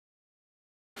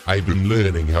I've been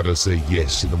learning how to say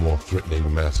yes in a more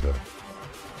threatening manner.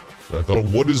 I thought,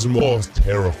 what is more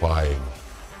terrifying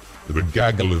than a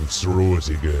gaggle of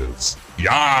sorority girls?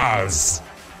 Yas!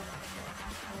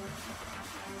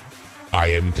 I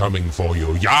am coming for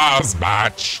you. Yas,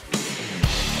 match!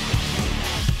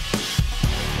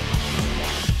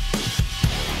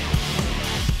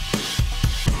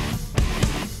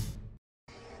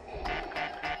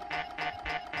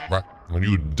 What? Are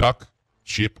you a duck?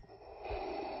 Ship?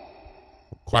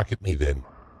 Quack at me then.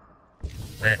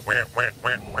 I'm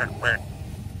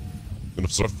gonna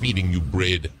start feeding you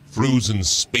bread. Frozen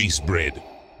space bread.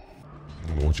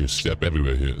 I want you to step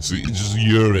everywhere here. See, it's just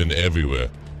urine everywhere.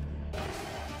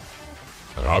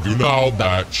 I have you now,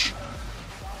 batch.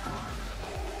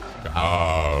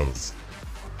 I'm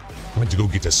going to go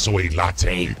get a soy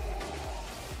latte.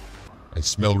 I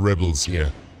smell rebels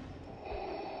here.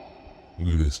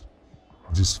 Look at this.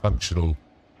 Dysfunctional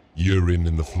urine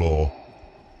in the floor.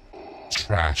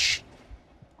 Trash.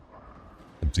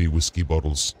 Empty whiskey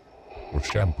bottles. Or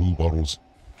shampoo bottles.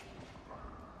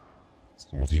 It's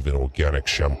not even organic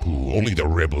shampoo. Only the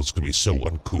rebels could be so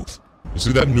uncouth. You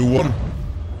see that new one?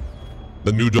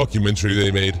 The new documentary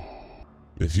they made?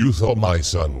 If you thought my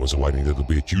son was a whiny little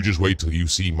bitch, you just wait till you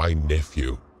see my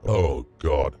nephew. Oh,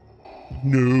 God.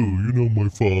 No, you're not my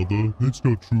father. That's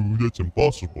not true. That's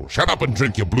impossible. Shut up and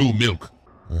drink your blue milk.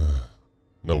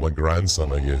 Not my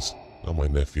grandson, I guess. Not my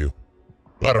nephew.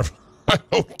 I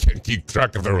can't keep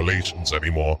track of the relations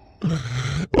anymore.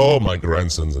 Oh, my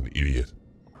grandson's an idiot.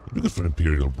 I'm looking for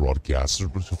Imperial Broadcaster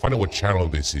to find out what channel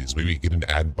this is. Maybe get an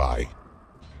ad buy.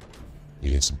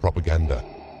 Yeah, some propaganda.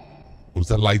 What's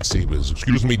that lightsabers?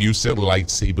 Excuse me, do you sell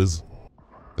lightsabers?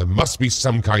 There must be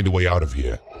some kind of way out of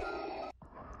here.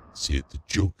 Said the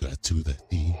Joker to the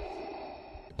thief.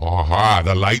 Aha,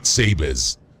 the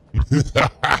lightsabers.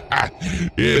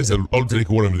 Yes, I'll take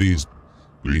one of these.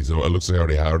 Please, it looks like I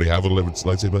already have a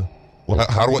lightsaber. Well,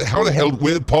 how the hell,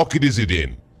 where pocket is it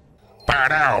in?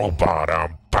 Yeah,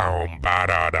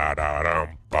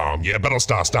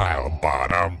 Battlestar style.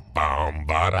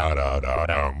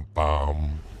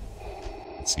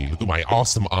 Let's see, look at my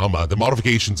awesome armor. The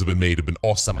modifications have been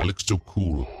awesome. I look so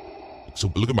cool.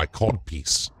 Look at my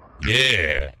codpiece.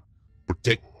 Yeah.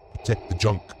 Protect the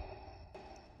junk.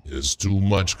 There's too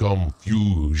much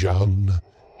confusion.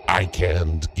 I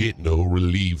can't get no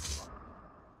relief.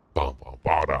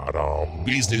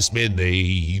 Businessmen,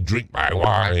 they drink my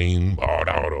wine.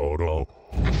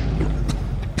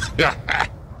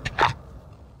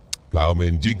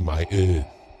 Plowmen dig my earth.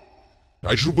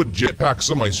 I should put jetpacks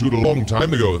on my suit a long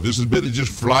time ago. This is better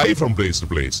just fly from place to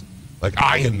place. Like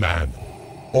Iron Man.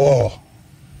 Oh,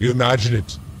 you imagine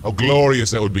it. How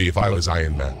glorious that would be if I was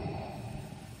Iron Man.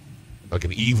 Like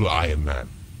an evil Iron Man.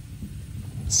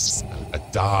 A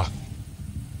Darth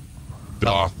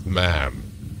Man.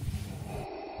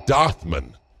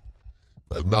 Darthman.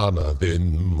 None of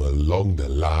them along the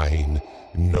line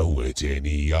know what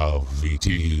any of it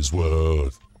is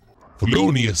worth.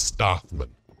 Felonious Darthman.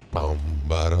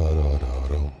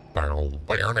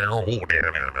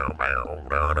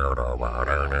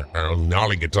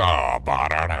 Gnarly guitar.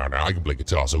 I can play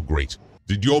guitar so great.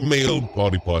 Did your male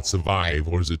body part survive,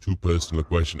 or is it too personal a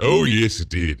question? Oh yes, it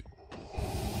did.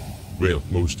 Well,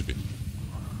 most of it.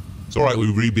 It's alright,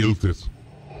 we rebuilt it.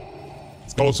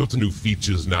 It's got all sorts of new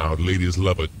features now, the ladies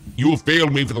love it. You have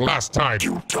failed me for the last time.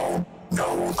 You don't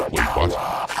know the power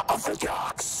of the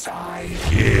dark side.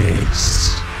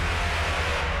 Yes.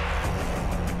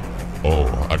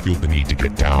 Oh, I feel the need to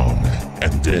get down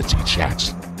and dirty chat.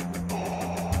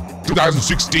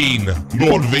 2016,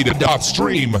 Lord Vader Darth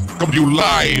Stream, coming to you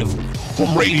live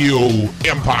from Radio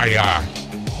Empire.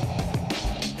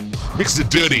 Mix it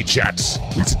dirty, chat.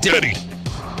 Mix it dirty.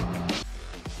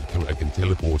 I can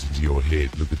teleport into your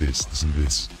head. Look at this. Listen to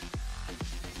this.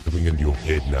 Coming into your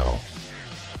head now.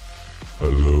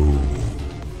 Hello.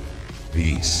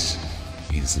 This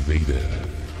is Vader.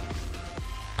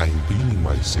 I'm beaming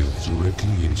myself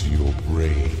directly into your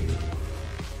brain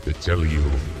to tell you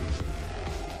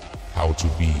how to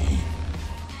be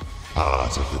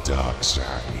part of the dark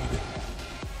side.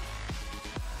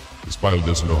 This pilot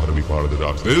doesn't know how to be part of the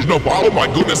dark side. There's no pilot. Oh my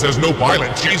goodness, there's no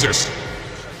pilot. Jesus.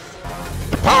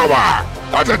 The power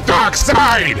of the dark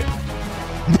side.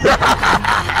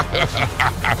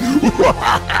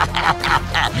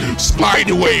 Slide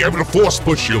away. I'm gonna force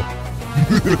push you.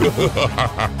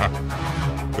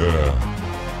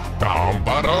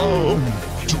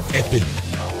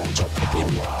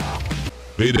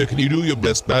 Vader, can you do your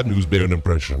best BadNewsBaron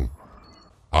impression?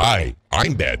 Hi,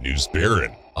 I'm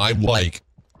BadNewsBaron. I'm like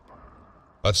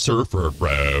a surfer,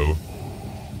 bro.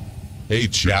 Hey,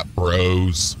 chat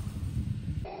bros.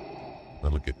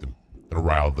 I'll get them and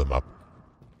rile them up.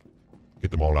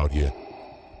 Get them all out here.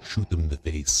 Shoot them in the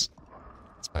face.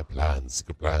 It's my plans,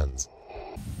 secret plans.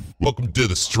 Welcome to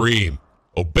the stream.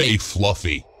 Obey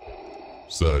Fluffy.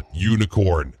 It's a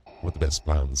unicorn with the best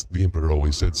plans. The Emperor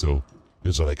always said so. He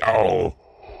was like, oh,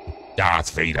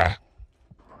 Darth Vader,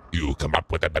 you come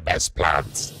up with the best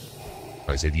plans.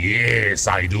 I said, yes,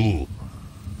 I do.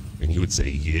 And he would say,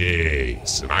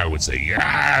 yes. And I would say,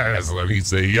 yes. And he'd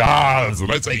say, yes.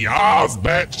 And I'd say, yes,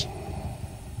 bitch.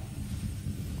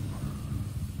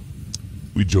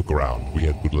 We joke around. We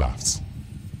had good laughs.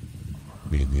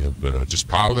 Me and the Emperor just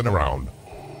piling around.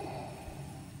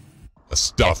 A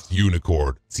stuffed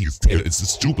unicorn. See, it's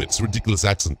stupid. It's a ridiculous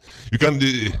accent. You can't.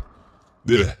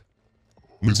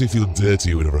 Makes me feel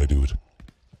dirty whenever I do it.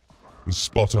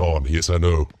 Spot on. Yes, I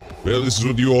know. Well, this is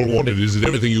what you all wanted. Is it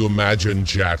everything you imagine,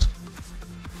 chat?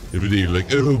 Every day,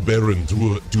 like, oh, Baron,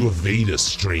 do a Vader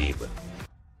stream.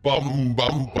 Bum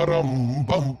bum ba-dum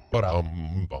bum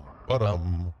ba-dum bum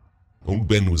ba-dum. Old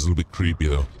Ben was a little bit creepy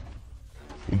though.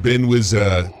 Ben was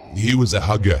he was a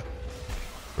hugger,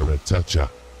 or a toucher,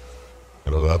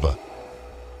 and a lover.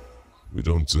 We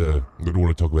don't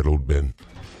want to talk about old Ben.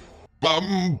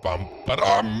 Bum bum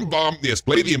ba-dum bum. Yes,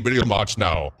 play the Imperial March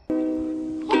now.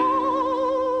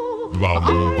 Bum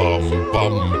bum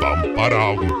bum bum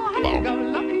ba-dum bum.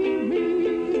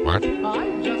 What?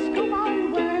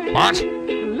 What?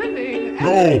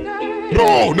 No!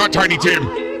 No! Not Tiny Tim!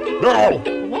 No!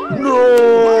 No!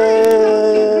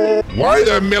 Why are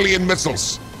there a million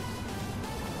missiles?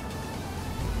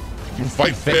 You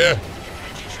fight fair?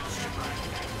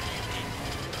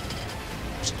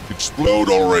 Just explode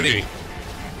already!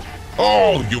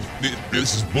 Oh,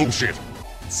 this is bullshit.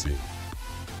 Let's see.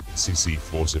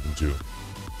 CC472.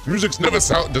 Music's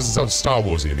doesn't sound Star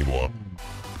Warsy anymore.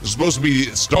 It's supposed to be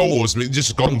Star Wars, but it's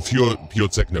just gone pure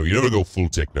techno. You never go full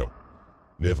techno.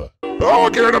 Never. Oh,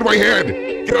 get it out of my head!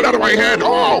 Get it out of my head!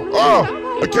 Oh!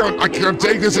 I can't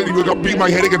take this anymore. I'll beat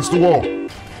my head against the wall.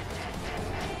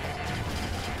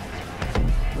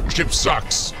 Ship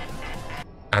sucks.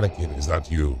 Anakin, is that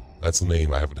you? That's the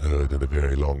name I haven't heard in a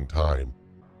very long time.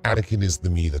 Anakin is the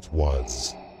me that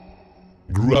was.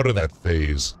 Grew out of that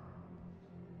phase.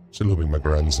 Still hoping my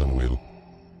grandson will.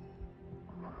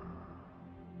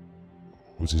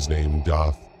 What's his name?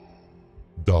 Darth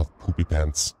Poopy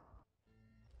Pants.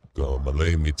 Come and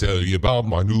let me tell you about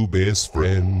my new best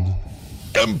friend,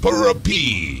 Emperor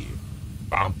P.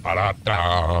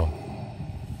 Bam-ba-da-da.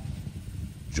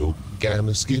 Joke and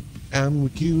a skip and we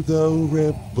kill the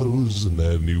rebels, and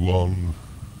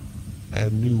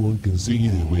anyone can see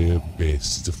that we're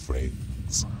best of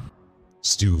friends.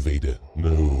 Stu Vader,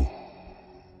 no.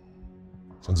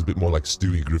 Sounds a bit more like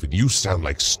Stewie Griffin. You sound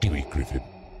like Stewie Griffin.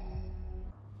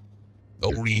 No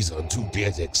reason to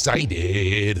get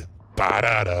excited.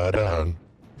 Ba-da-da-da.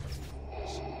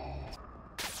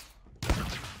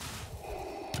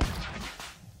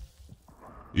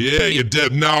 Yeah, you're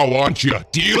dead now, aren't you?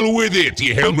 Deal with it,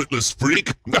 you helmetless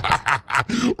freak.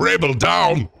 Rebel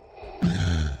down.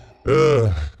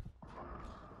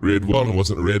 Red 1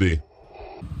 wasn't ready.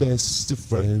 Best of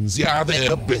friends. Yeah,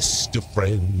 they're best of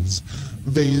friends.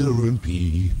 Vader and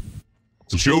P.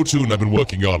 It's a show tune I've been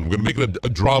working on. I'm gonna make it a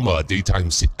drama, a daytime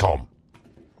sitcom.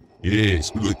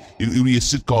 Yes, it'll be a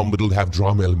sitcom, but it'll have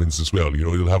drama elements as well. You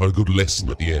know, it'll have a good lesson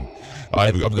at the end.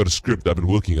 I've got a script I've been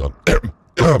working on.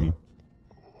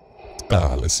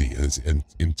 Let's see. An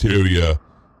interior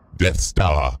Death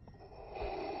Star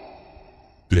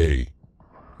day,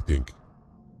 I think.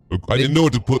 Look, I didn't know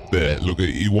what to put there. Look,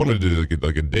 he wanted it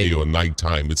like a day or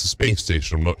nighttime. It's a space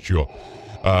station, I'm not sure.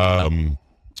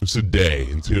 It's a day,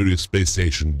 interior space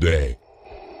station day.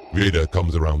 Vader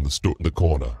comes around the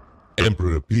corner.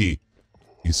 Emperor P,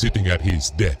 he's sitting at his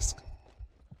desk.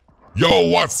 Yo,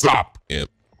 what's up?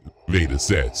 Vader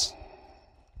says.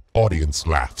 Audience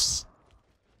laughs.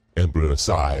 Emperor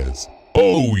sighs.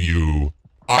 Oh, you.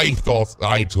 I thought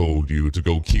I told you to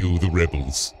go kill the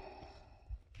rebels.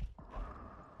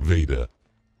 Vader.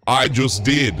 I just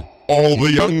did. All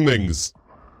the younglings.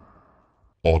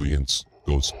 Audience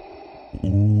goes,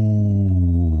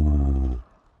 ooh.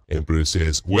 Emperor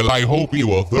says, well, I hope you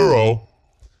were thorough.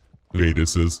 Vader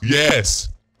says, yes.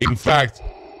 In fact,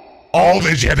 all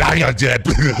the Jedi are dead.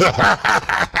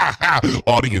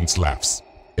 Audience laughs.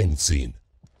 End scene.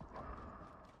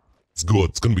 It's good.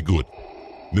 It's gonna be good.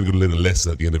 They're gonna learn a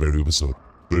lesson at the end of every episode.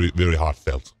 Very, very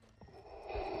heartfelt.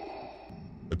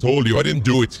 I told you I didn't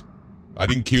do it. I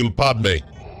didn't kill Padme.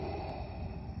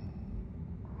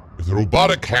 If the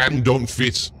robotic hand don't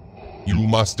fit, you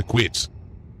must quit.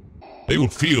 They will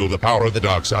feel the power of the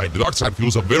dark side. The dark side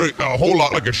feels a whole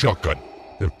lot like a shotgun.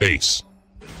 Their face.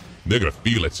 They're gonna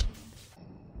feel it.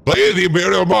 Play the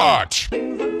Imperial March!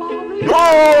 No!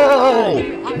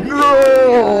 No!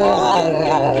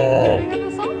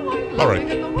 Alright.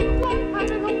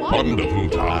 Wonderful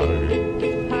time.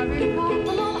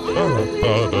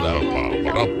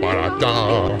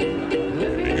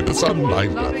 In the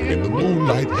sunlight, laughing in the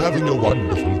moonlight, having a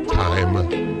wonderful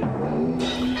time.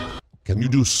 Can you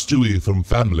do Stewie from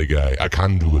Family Guy? I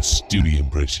can do a Stewie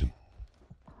impression.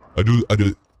 I do.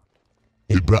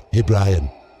 Hey, Brian.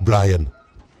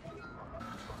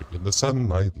 In the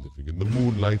sunlight, living in the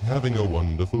moonlight, having a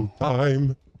wonderful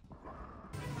time.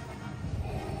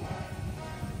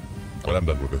 Well, I'm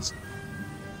done with this.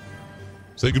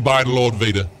 Say goodbye to Lord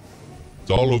Vader.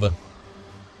 It's all over.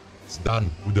 It's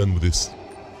done. We're done with this.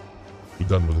 We're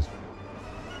done with it.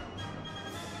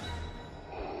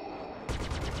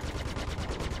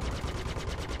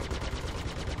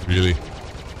 Really?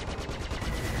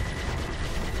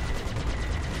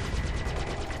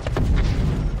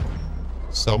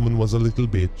 Someone was a little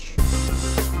bitch.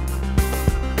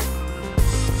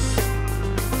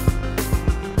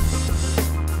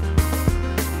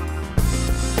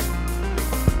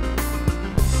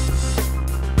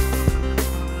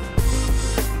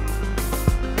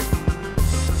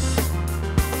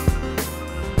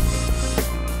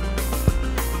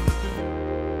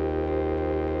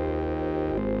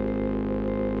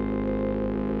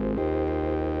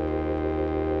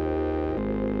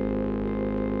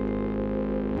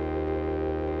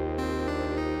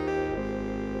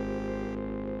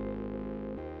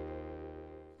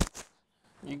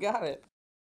 You got it.